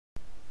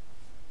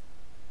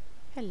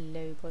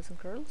Hello boys and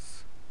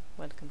girls,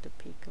 welcome to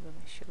Peak of My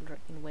Children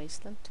in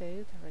Wasteland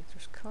 2,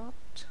 Director's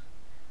Cut.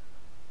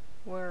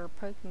 We're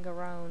poking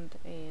around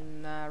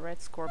in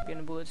Red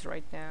Scorpion Woods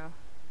right now,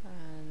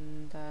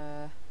 and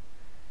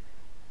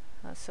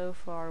so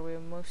far we've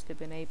mostly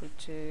been able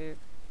to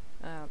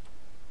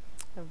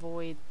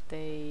avoid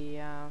the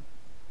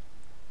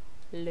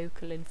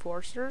local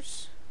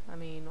enforcers. I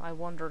mean, I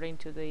wandered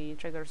into the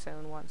trigger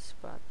zone once,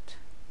 but...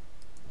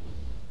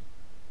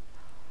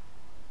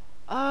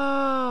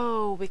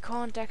 Oh, we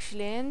can't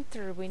actually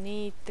enter, we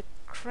need the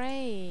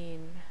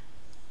crane.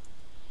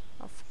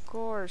 Of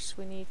course,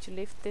 we need to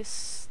lift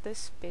this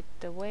bit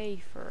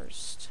away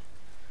first.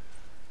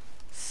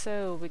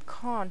 So we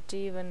can't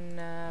even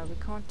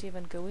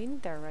go in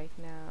there right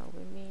now.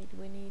 We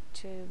need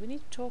to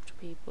talk to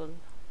people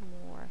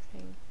more, I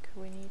think.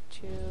 We need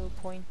to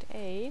point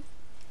A.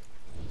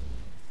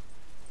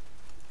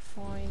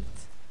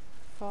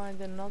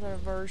 Find another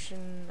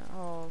version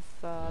of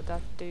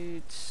that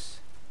dude's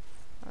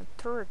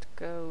turret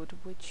code,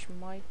 which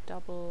might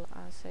double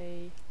as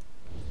a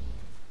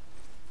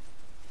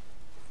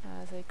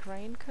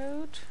crane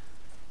code.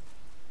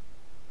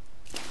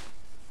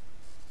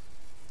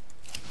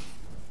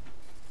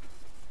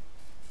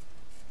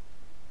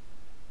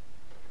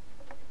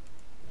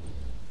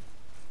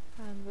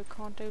 And we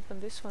can't open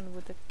this one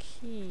with a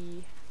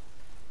key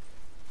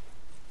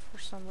for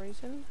some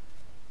reason.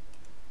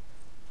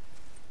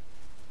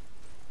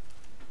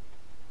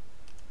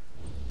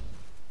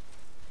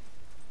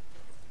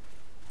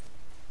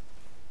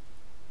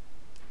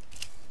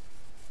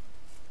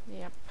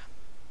 Yep.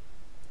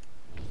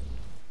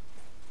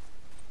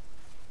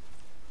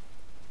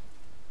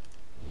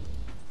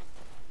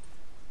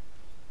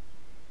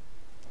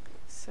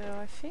 So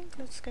I think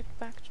let's get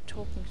back to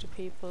talking to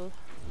people.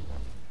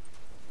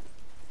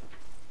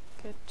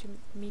 Get to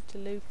meet the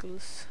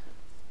locals.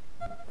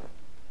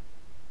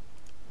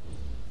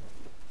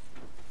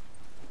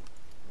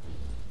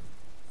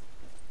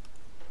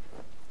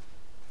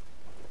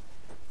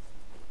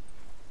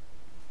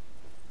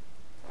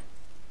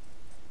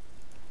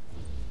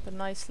 The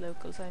nice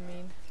locals, I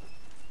mean.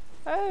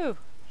 Oh,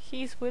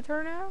 he's with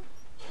her now?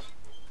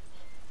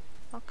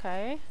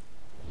 Okay.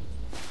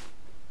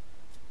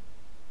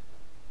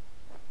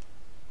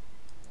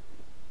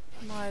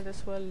 Might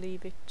as well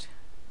leave it.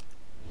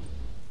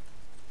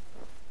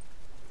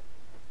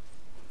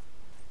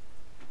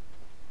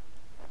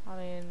 I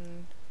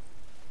mean,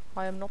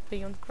 I am not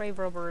beyond grave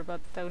robbery,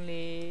 but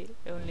only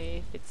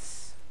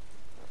if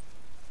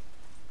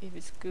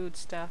it's good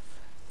stuff.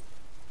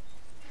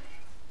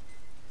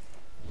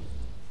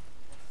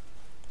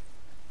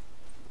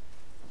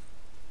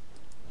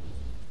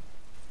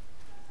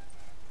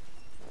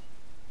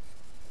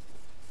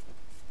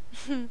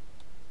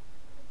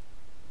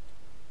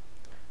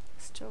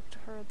 Let's talk to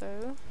her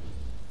though.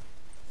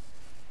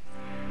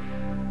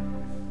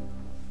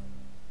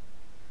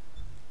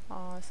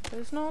 I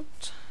suppose not.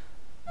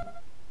 Now,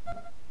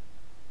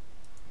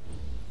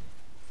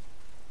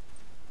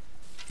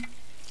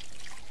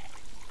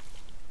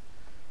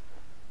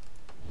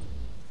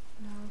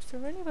 is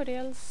there anybody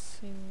else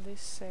in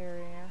this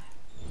area?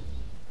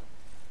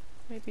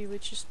 Maybe we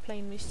just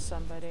plain missed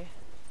somebody.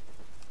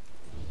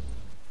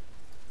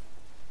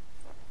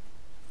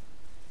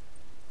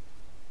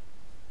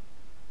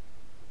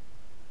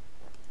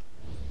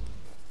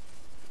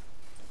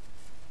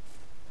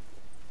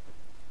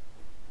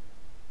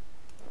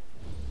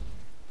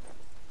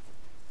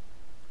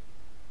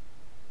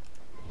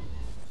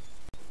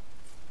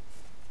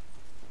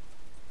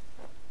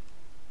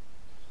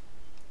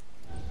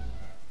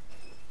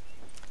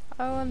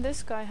 Oh, and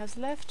this guy has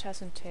left,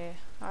 hasn't he?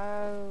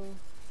 Oh,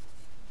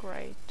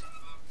 great.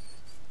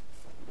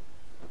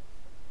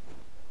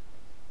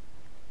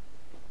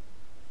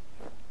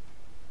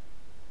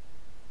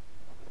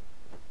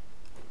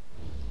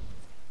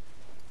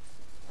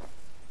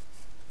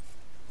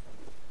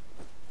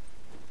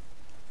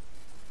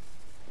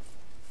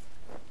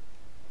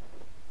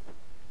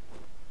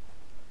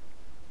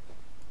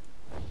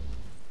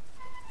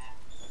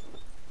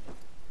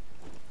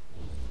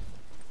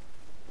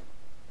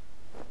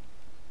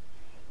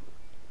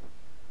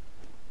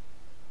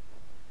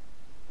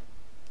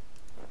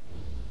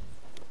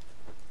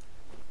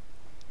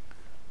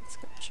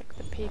 Check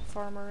the pig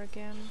farmer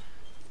again.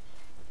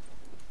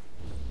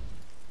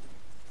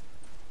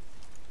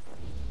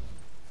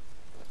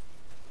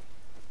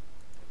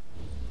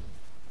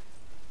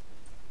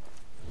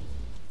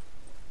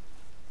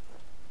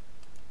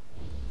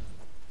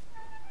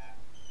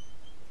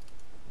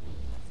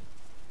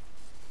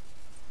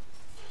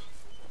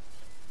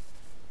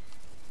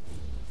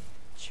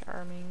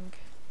 Charming.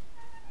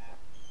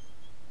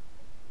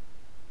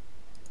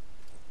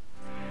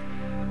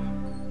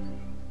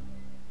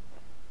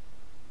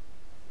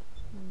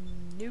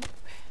 Nope.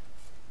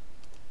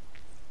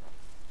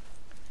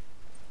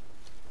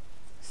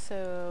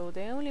 So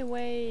the only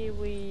way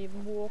we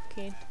walk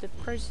into the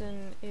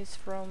prison is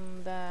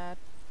from that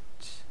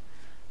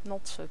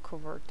not so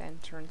covered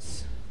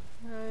entrance.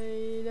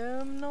 I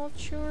am not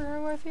sure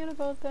how I feel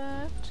about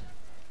that.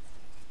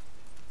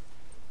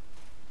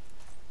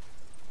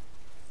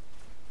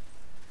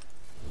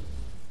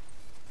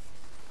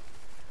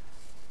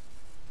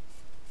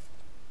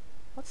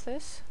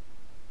 What's this?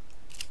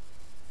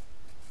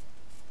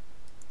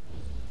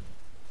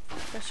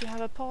 Does she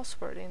have a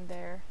password in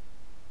there?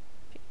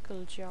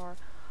 Pickle jar.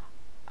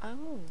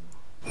 Oh.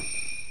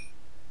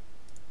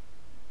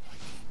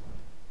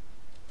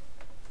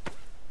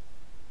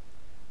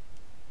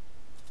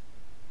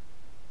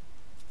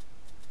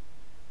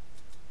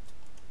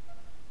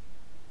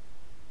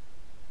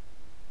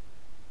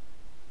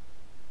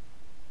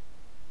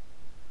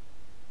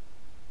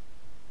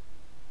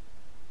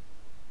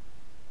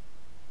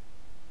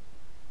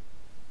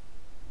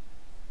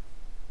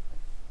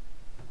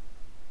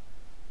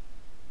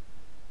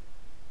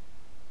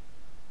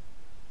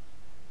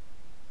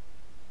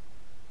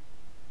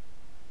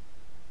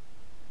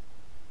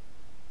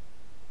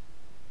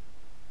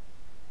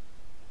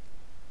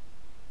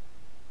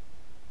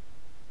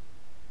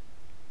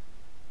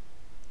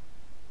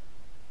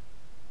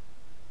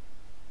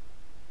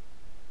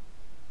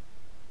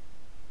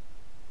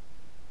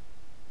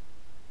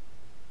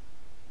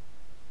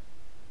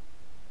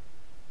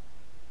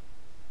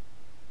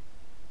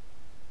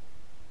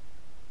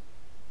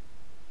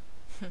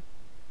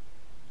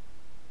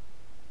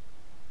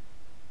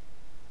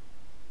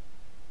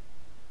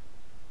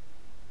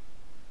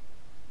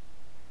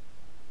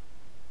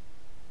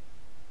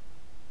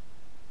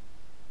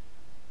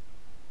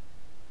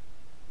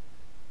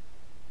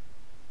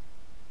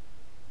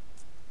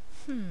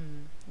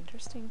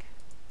 Interesting.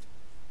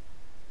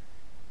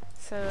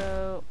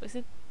 So is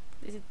it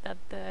that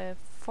the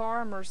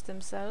farmers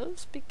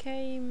themselves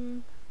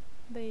became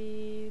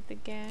the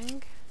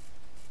gang?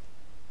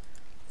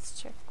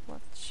 Let's check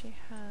what she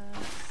has.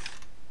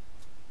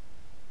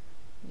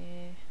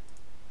 Yeah.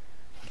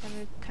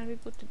 Can we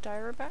put the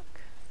diary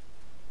back?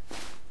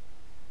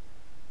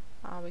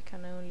 Ah, we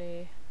can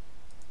only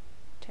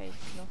take,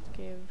 not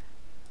give.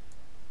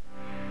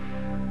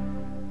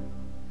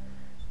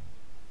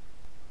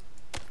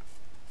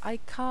 I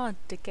can't,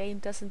 the game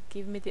doesn't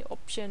give me the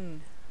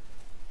option.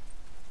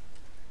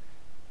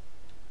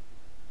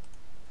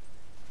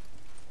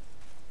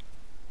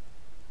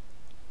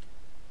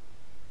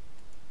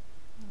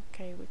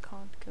 Okay, we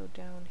can't go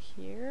down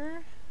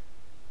here.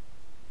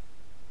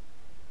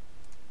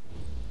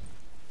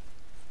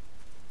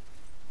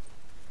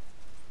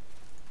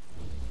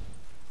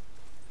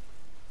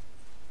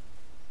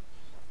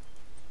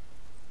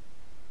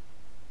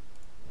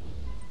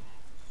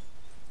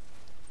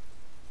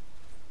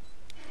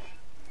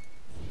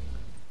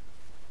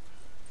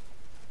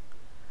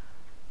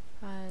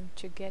 And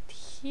to get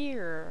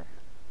here,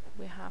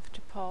 we have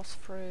to pass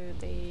through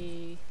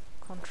the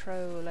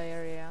control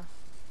area.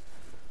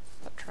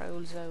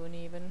 Patrol zone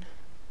even.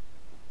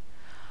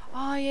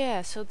 Ah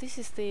yeah, so this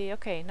is the...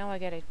 okay, now I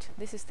get it.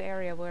 This is the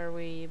area where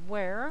we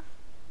were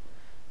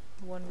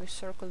when we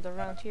circled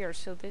around here,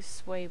 so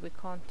this way we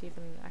can't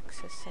even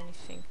access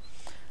anything.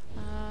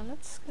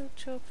 Let's go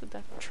talk to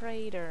that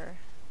trader.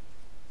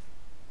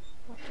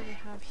 What do we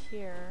have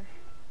here?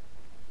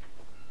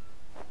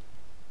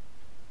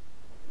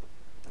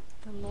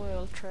 The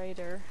loyal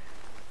trader.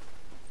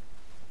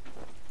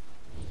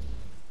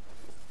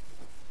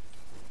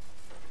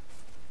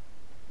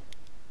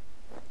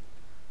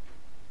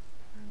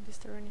 And is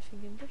there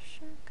anything in this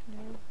shack?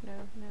 No, no,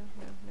 no,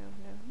 no, no,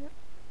 no, no.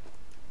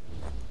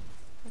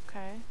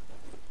 Okay.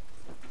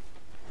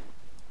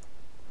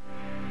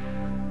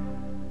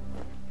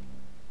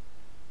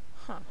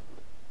 Huh.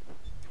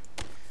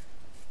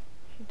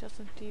 He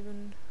doesn't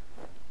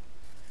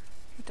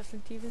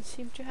even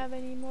seem to have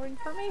any more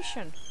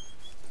information.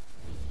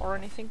 Or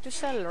anything to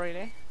sell,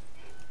 really.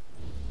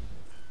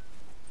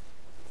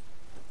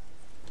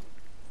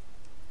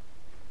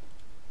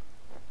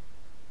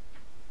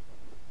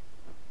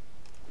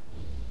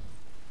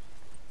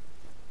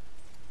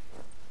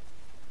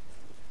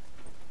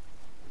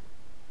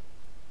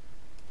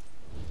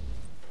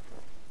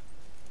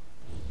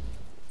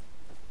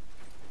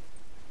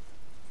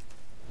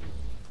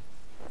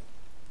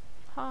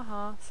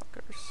 Haha,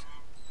 fuckers.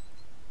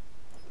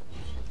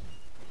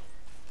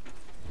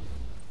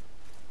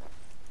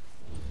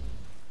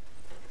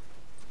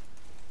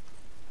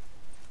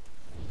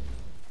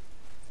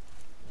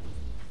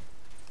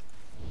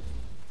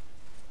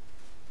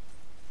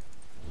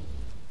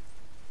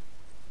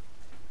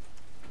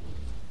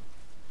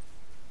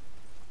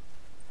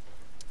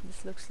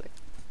 This looks like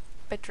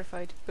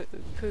petrified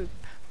poop.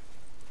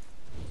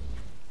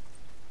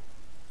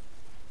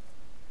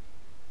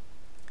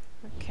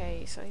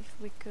 Okay, so if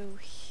we go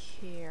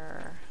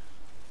here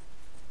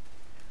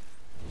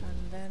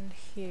and then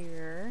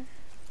here,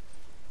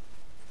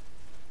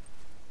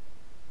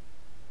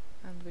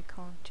 and we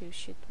can't do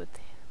shit with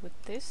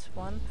this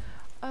one.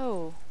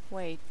 Oh,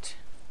 wait.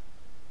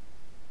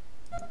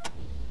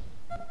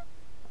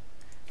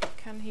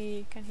 Can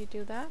he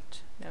do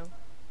that? No.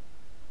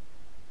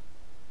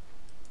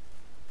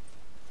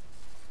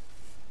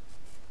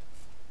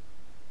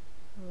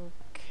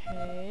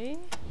 Okay.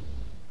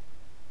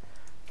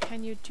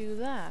 Can you do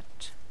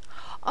that?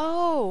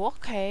 Oh,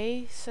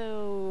 okay.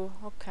 So,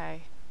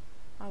 okay.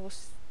 I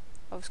was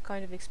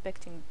kind of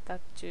expecting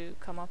that to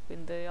come up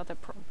in the other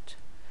prompt.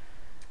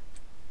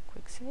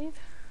 Quick save.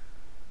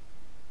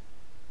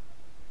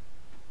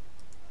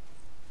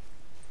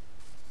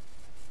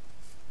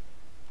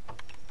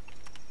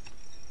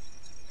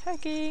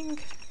 Hacking!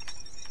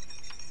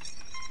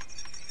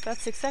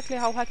 That's exactly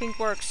how hacking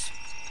works.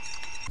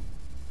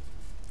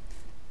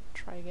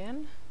 Try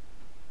again.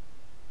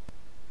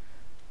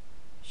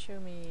 Show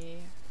me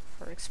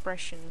her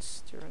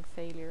expressions during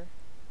failure.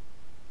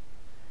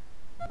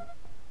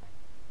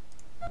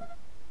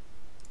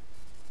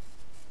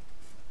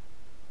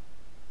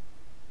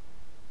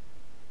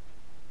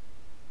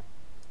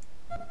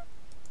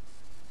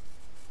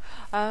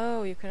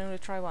 Oh, you can only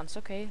try once.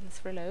 Okay,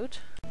 let's reload.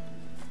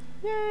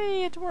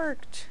 Yay, it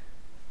worked!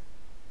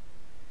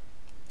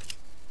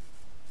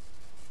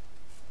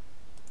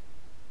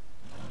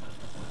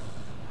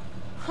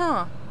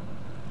 Huh.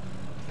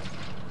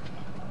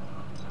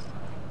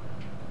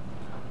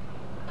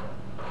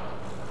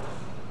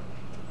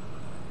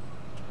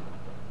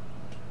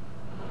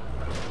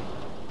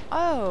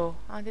 Oh,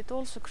 and it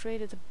also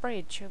created a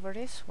bridge over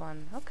this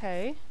one.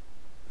 Okay.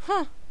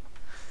 Huh.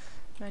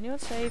 Manual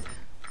save.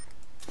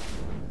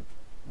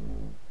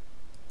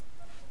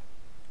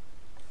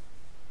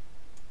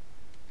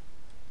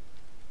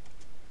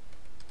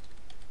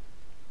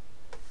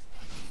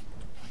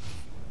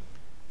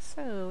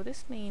 So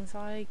this means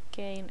I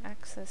gain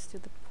access to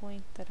the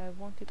point that I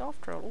wanted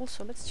after all.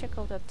 Also, let's check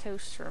out that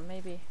toaster.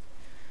 Maybe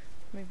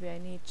I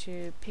need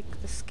to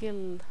pick the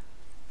skill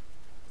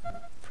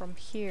from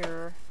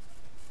here.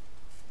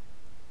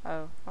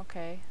 Oh,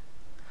 okay.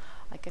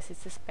 I guess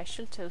it's a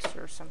special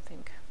toaster or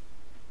something.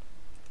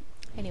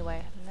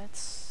 Anyway,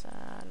 let's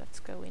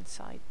go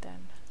inside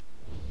then.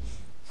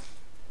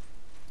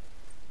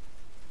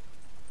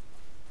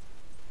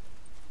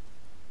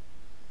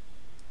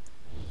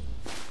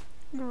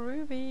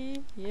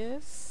 Groovy,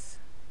 yes.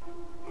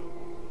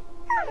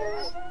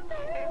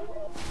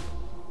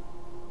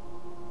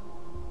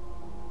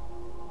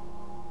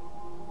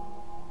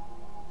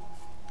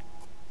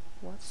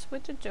 What's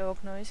with the dog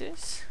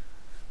noises?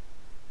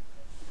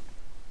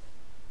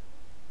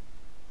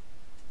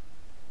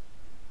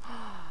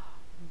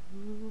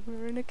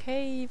 We're in a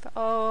cave.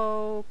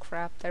 Oh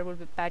crap, there will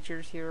be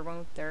badgers here,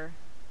 won't there?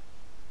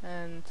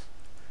 And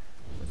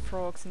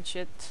frogs and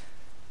shit.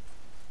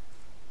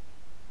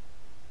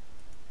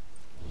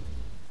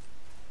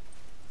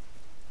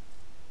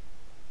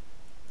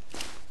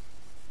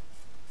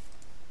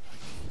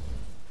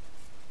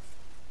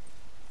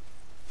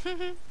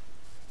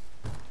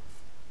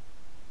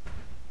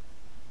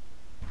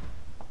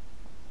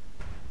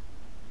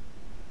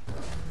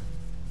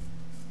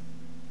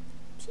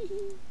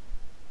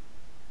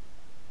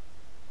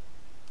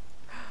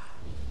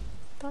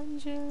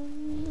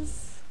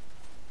 Dungeons.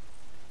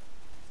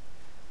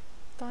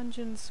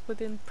 Dungeons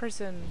within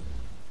prison.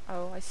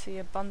 Oh, I see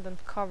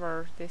abundant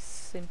cover.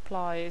 This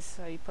implies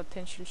a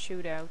potential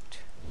shootout.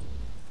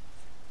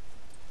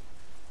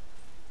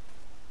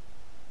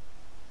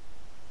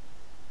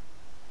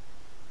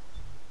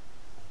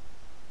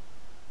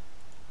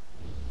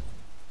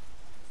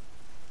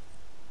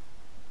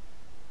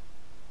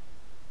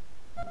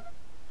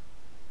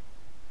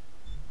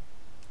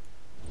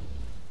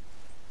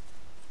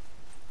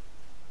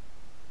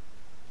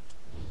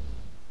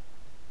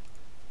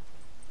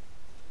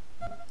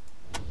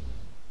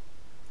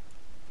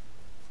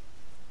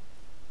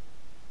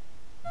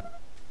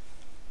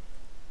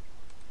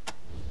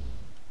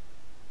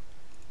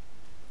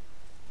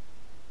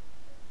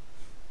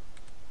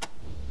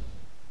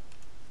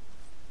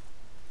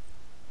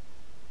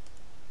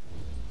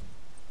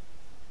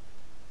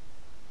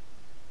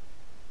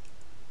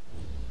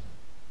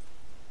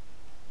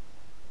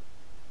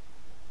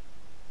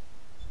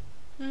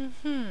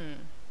 Mm-hmm.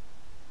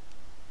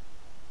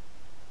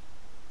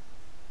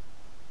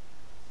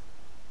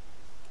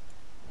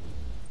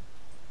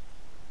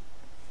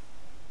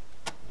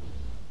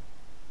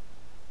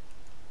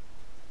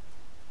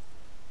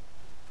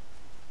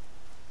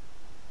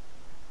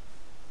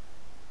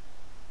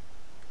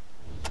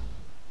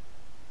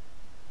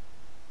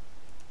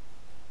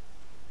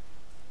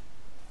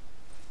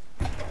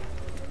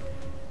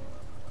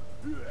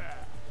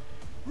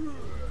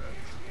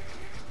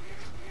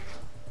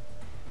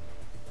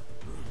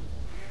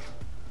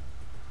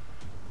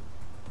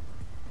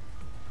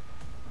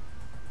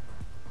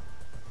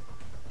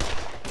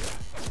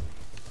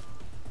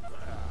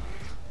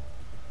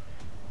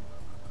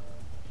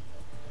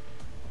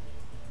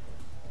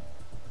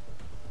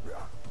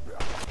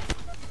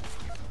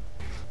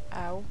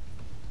 Ow.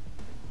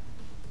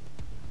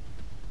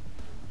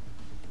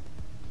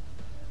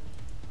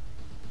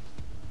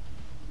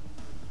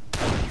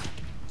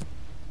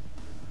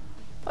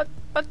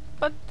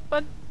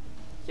 But,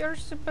 you're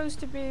supposed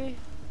to be...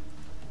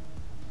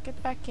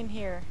 Get back in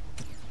here.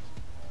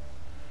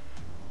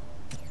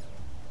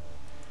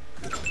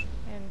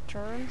 And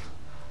turn.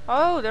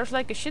 Oh, there's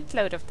like a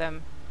shitload of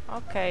them.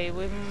 Okay,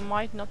 we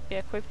might not be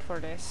equipped for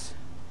this.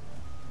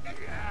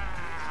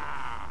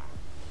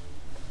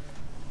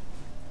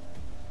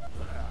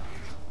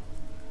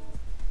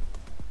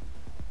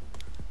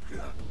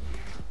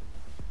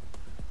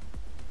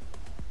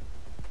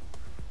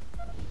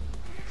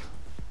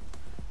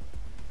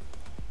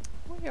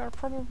 You're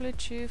probably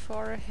too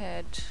far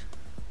ahead.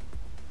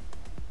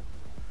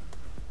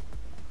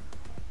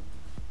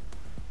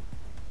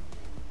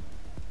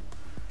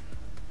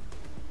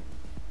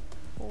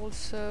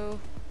 Also,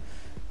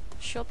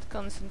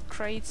 shotguns and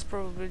crates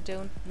probably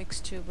don't mix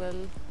too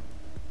well.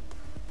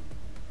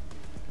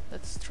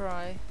 Let's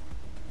try.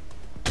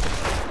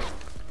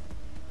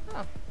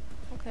 Oh,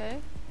 okay.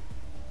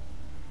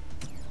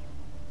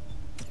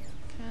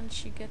 Can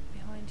she get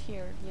behind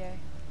here? Yeah,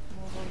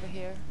 move over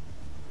here.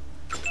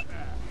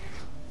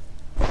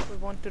 We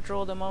want to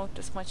draw them out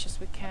as much as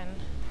we can.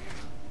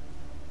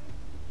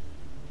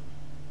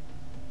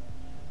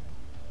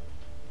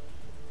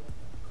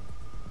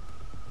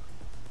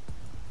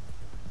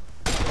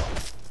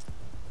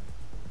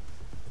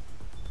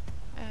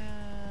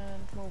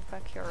 And move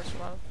back here as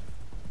well.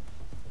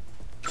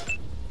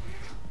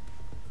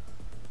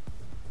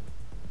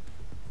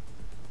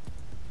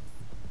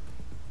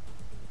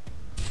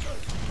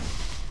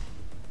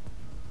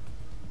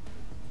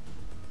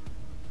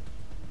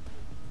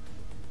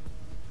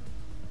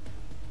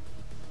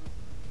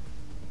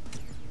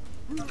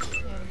 And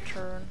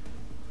turn.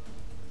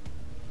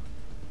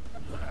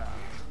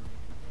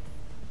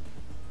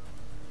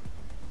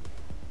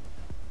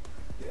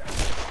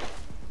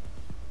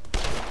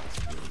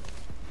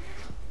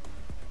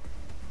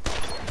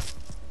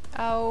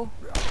 Ow.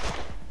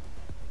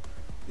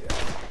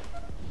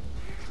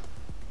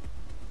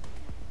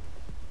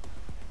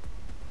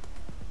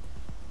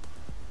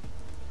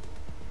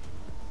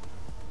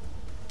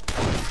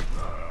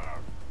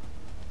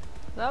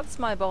 That's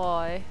my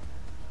boy.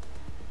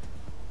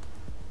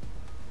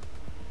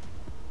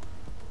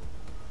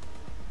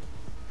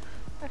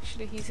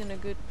 Actually, he's in a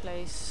good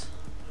place.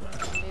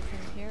 Leave him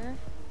here.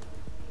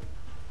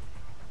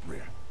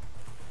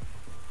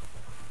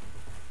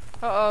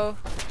 Uh-oh.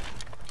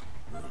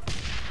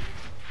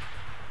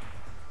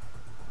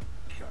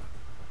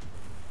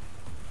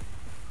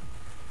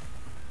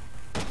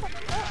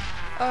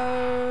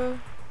 Oh.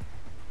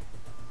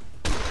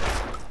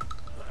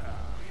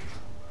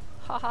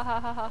 Ha ha ha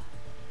ha ha.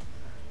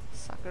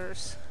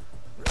 Suckers.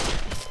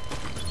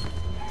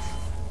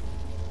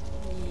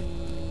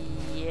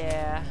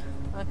 Yeah.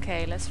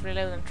 Okay, let's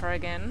reload and try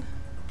again.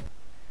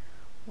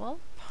 Well,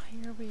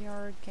 here we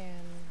are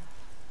again.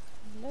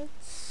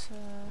 Let's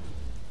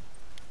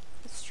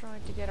try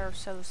to get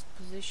ourselves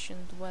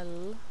positioned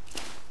well.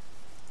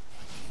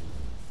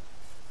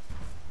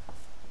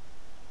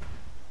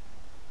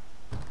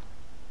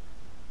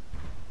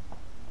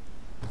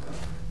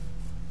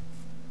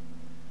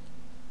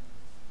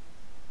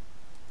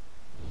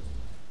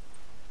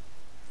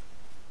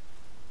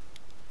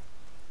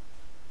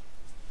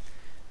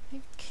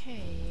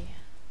 Okay.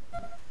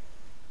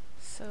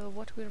 So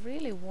what we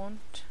really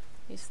want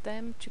is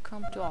them to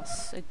come to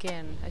us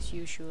again, as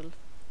usual.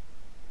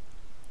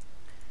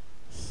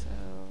 So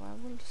I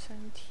will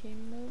send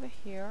him over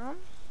here.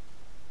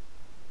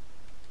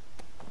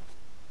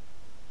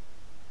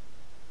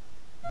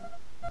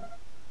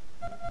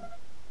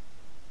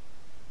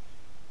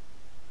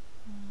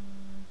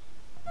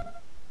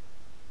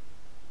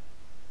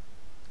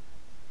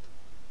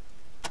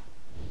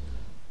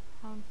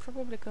 I'm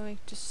probably going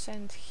to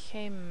send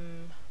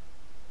him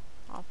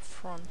up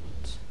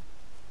front.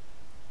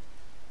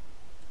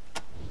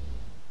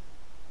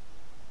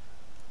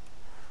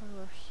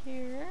 Over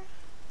here.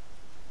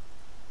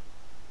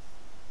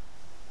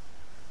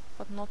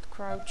 But not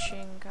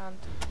crouching, and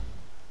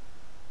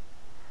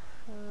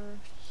her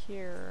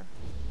here.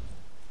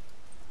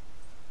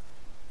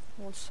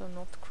 Also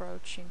not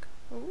crouching.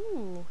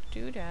 Ooh,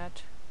 do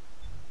that.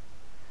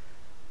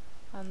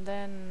 And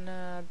then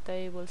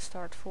they will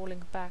start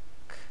falling back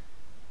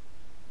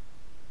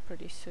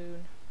pretty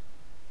soon.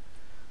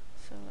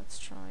 So let's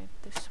try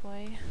it this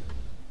way.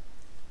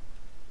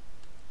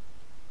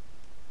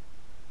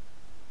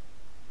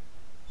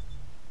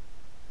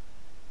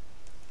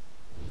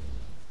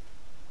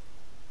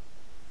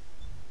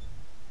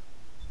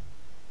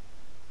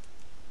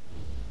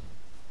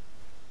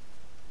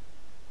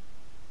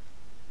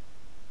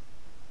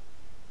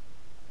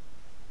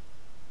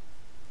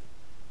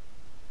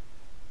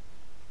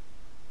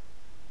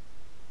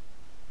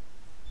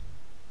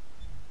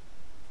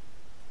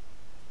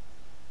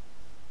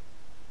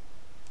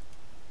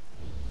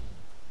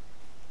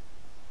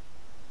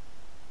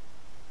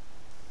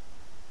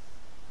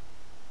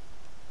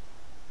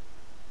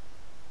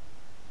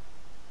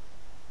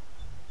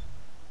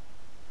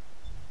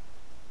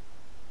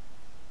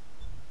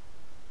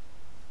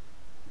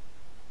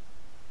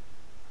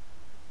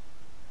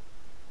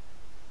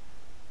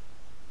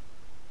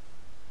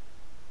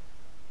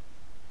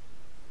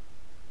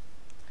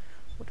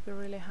 Would be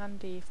really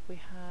handy if we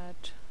had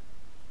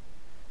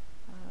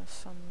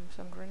some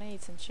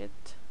grenades and shit.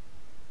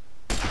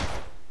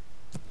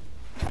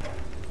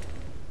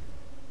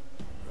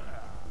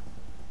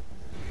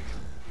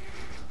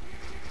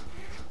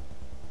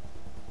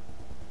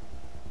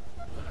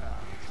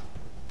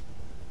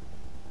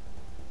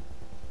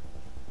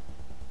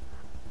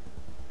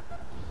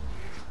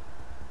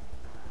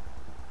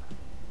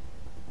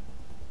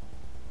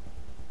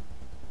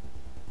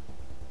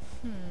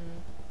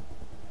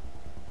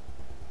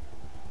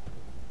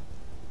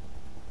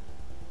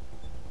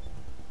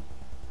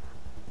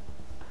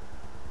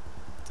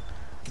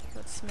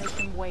 Let's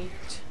make him wait.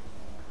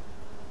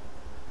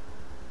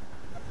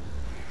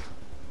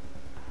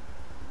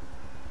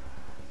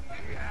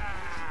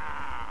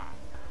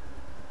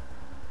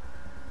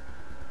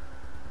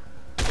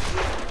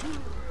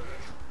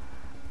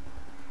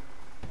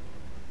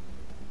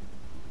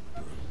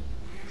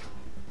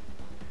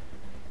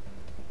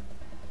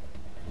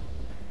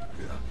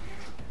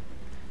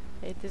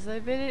 It is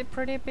a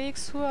pretty big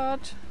sword.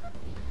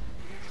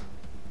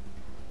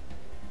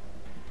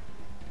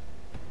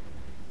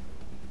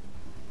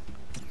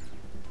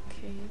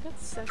 Okay,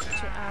 let's set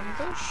to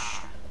ambush.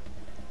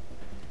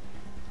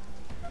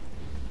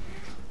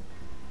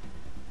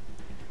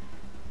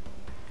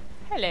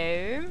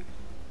 Hello.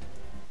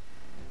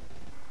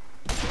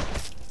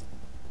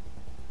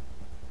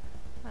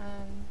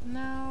 And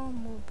now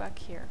move back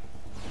here.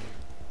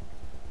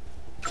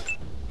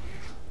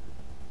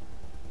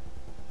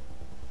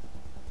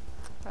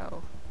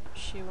 Oh,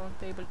 she won't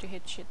be able to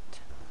hit shit.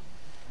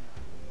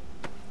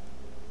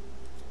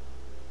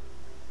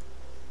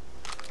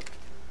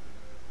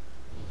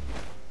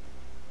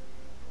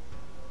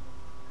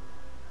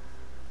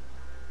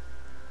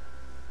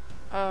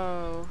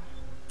 Oh.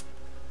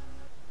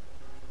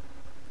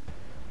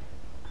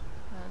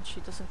 And she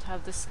doesn't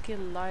have the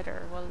skill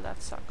either. Well,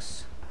 that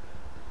sucks.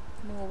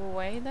 Move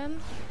away then.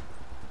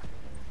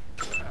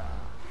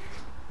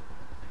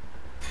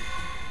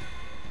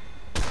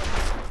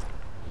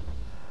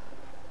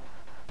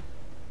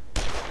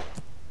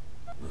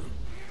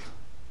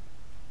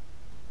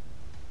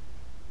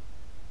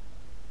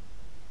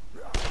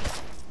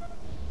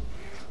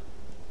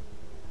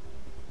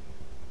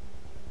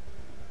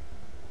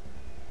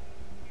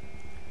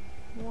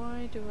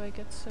 Why do I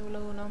get so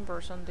low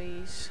numbers on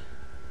these?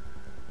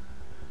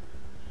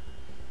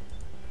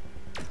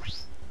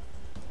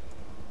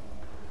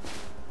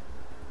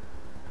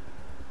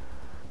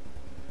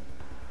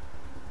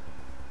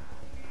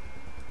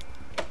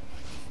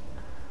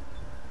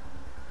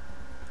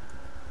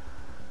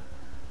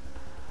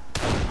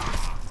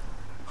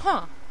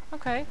 Huh,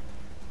 okay.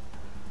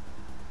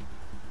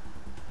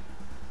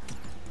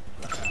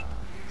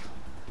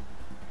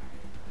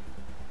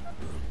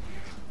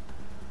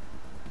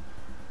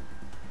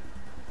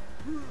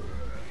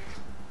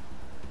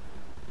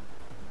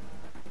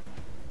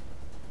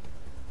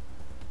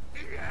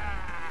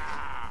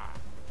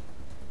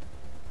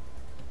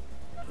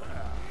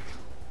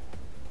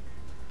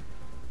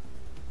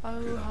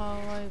 Oh, how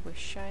I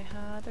wish I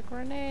had a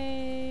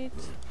grenade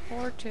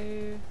or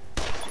two.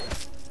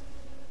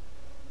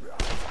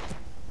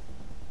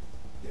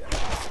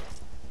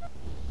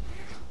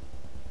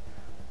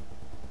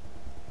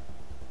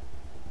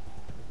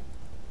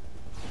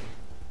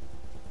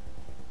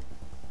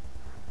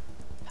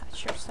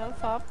 Patch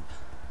yourself up.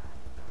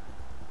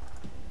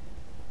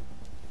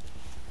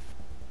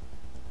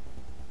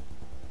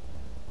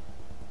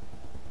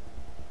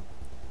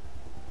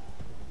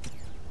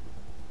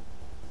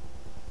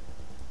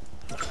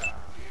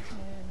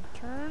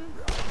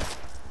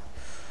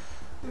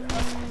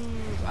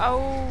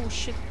 Oh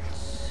shit.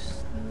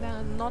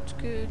 No, not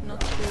good, not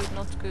good,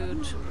 not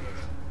good.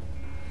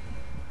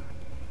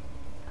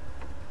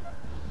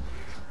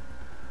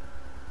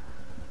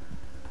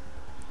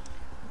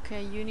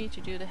 Okay, you need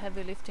to do the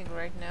heavy lifting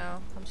right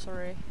now. I'm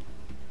sorry.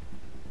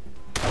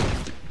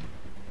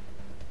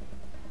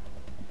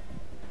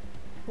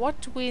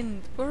 What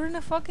wind? We're in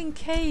a fucking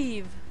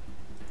cave!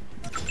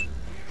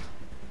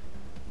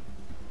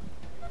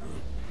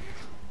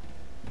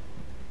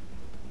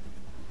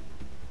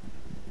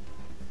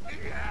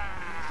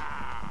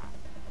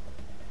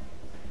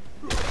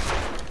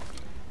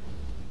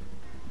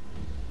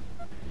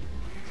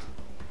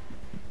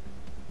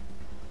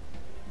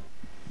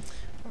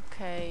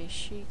 Okay,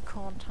 she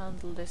can't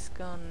handle this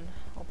gun,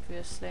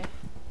 obviously.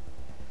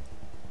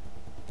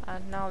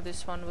 And now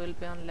this one will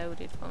be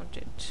unloaded, won't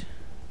it?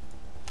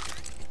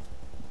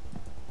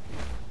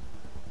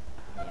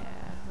 Yeah,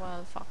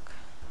 well, fuck.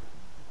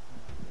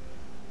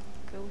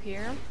 Go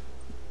here.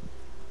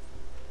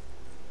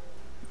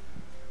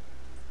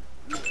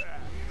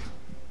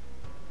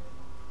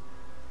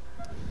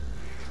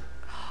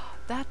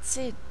 That's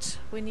it.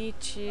 We need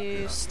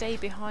to stay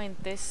behind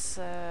this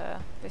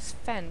this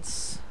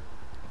fence,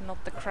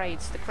 not the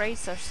crates. The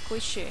crates are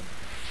squishy.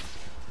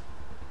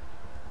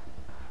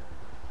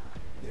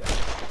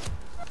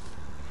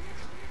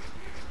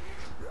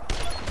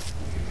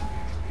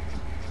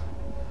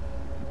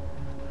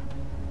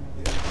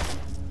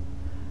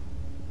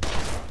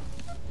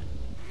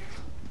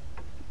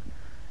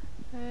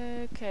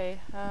 Okay.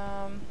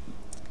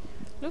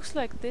 Looks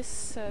like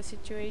this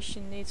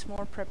situation needs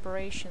more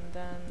preparation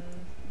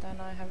than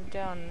I have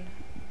done.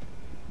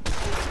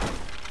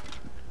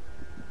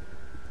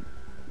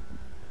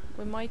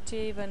 We might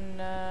even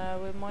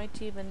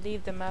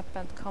leave the map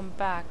and come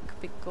back,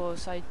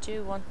 because I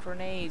do want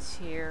grenades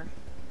here.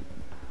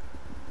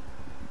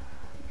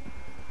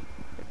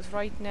 Because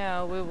right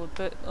now we will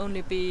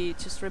only be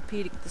just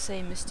repeating the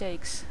same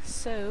mistakes.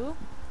 So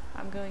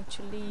I'm going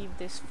to leave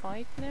this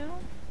fight now.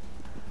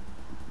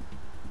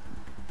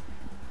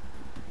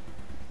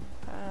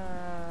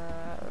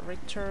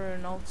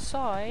 turn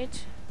outside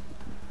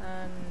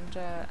and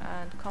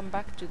come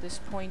back to this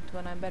point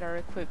when I'm better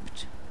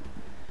equipped.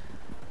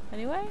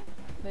 Anyway,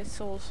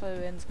 this also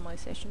ends my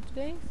session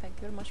today. Thank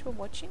you very much for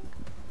watching.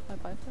 Bye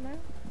bye for now,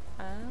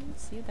 and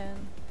see you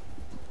then.